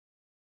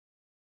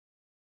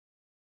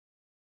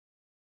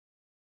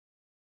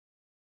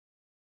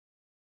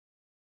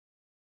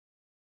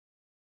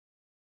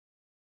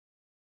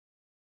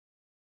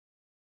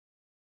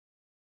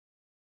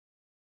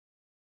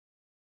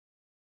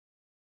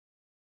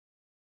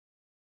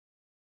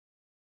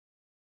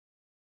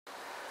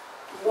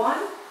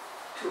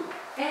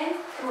and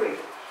 3,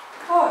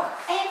 4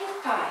 and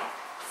 5,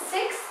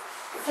 6,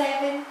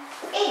 7,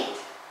 8.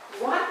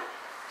 1,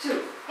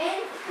 2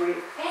 and 3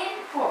 and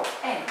 4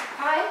 and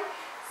 5,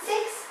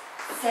 6,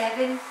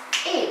 7,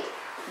 8.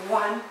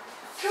 1,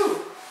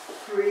 2,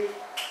 3,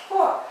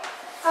 4,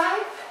 5,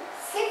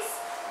 6,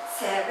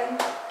 7,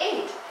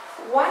 8.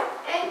 1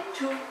 and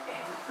 2 and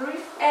 3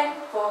 and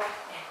 4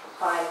 and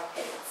 5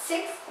 and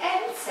 6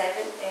 and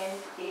 7 and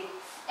 8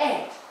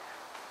 and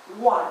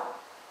 1.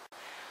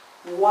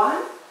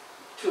 1,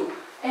 2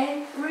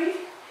 and 3,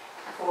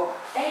 4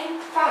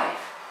 and 5,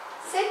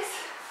 6,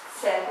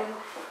 7,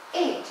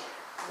 8.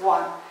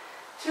 1,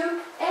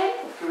 2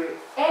 and 3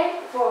 and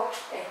 4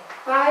 and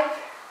 5,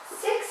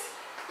 6,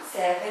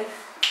 7,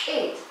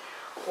 8.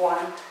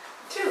 1,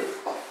 2,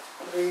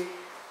 3,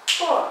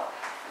 4,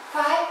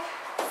 5,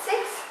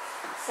 6,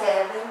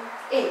 7,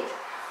 8.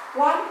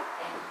 1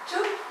 and 2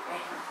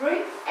 and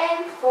 3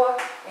 and 4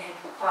 and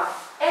 5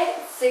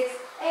 and 6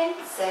 and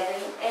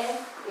 7 and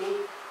 8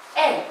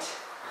 and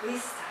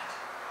restart.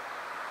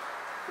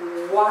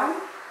 1,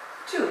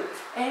 2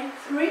 and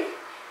 3,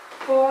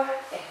 4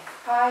 and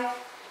 5,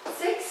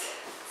 6,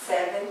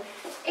 7,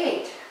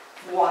 8.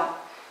 1,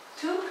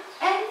 2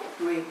 and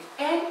 3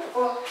 and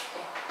 4 and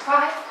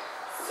 5,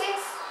 6,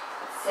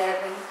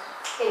 7,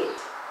 8.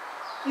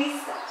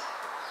 Restart.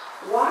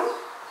 1,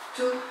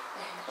 2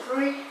 and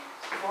 3,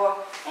 4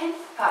 and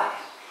 5,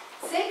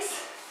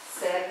 6,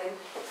 7,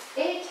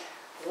 8.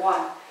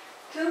 1,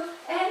 2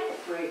 and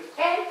 3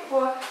 and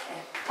 4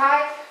 and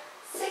 5,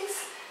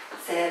 6,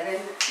 7,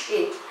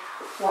 8.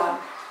 1,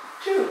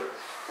 2,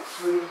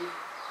 3,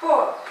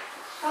 4,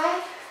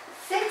 5,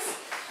 6,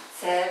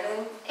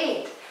 7,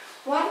 8.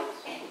 1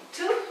 and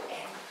 2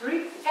 and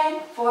 3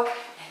 and 4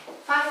 and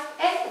 5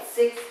 and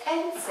 6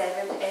 and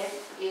 7 and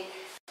 8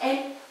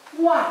 and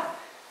 1,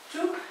 2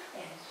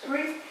 and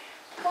 3,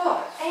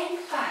 4 and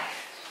 5,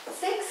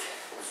 6,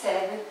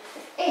 7,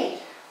 8.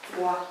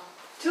 1,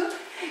 2,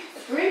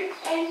 3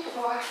 and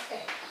 4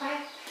 and 5,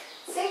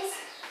 6,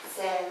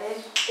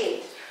 7,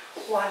 8.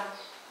 1,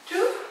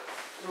 2,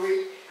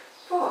 3,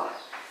 4,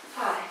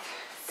 5,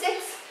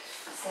 6,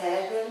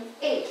 7,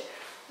 8.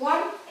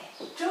 1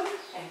 and 2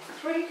 and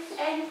 3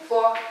 and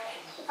 4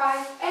 and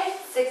 5 and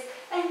 6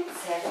 and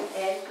 7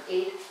 and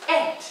 8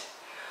 and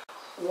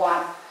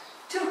 1,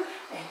 2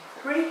 and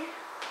 3,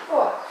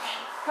 4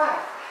 and 5,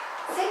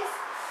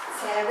 6,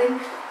 7,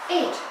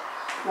 8.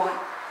 1,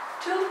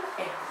 2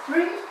 and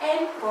 3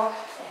 and 4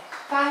 and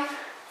 5,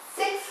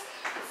 6,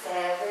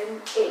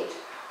 7, 8.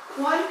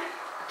 1,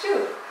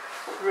 2,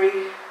 3,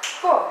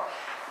 4,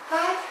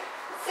 5,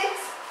 6,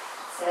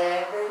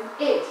 7,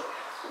 8.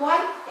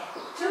 1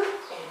 and 2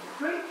 and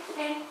 3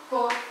 and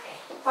 4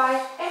 and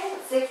 5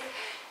 and 6,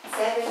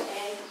 7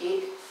 and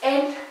 8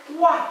 and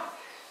 1,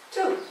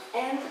 2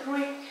 and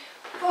 3,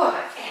 4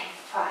 and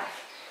 5,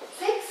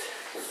 6,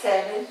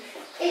 7,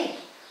 8.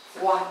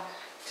 1,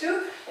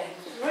 2 and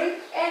 3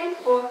 and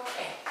 4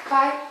 and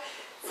 5,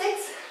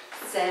 6,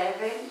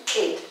 7,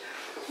 8.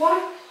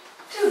 1,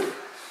 2,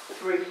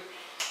 3,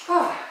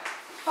 4,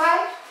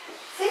 5,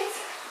 6,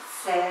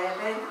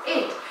 7,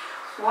 8.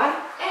 1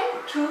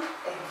 and 2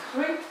 and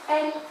 3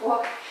 and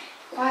 4,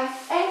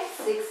 5 and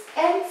 6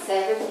 and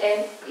 7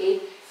 and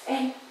 8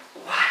 and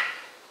 1.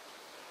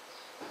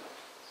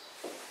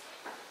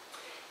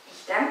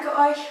 Ich danke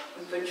euch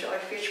und wünsche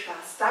euch viel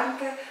Spaß.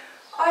 Danke,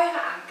 eure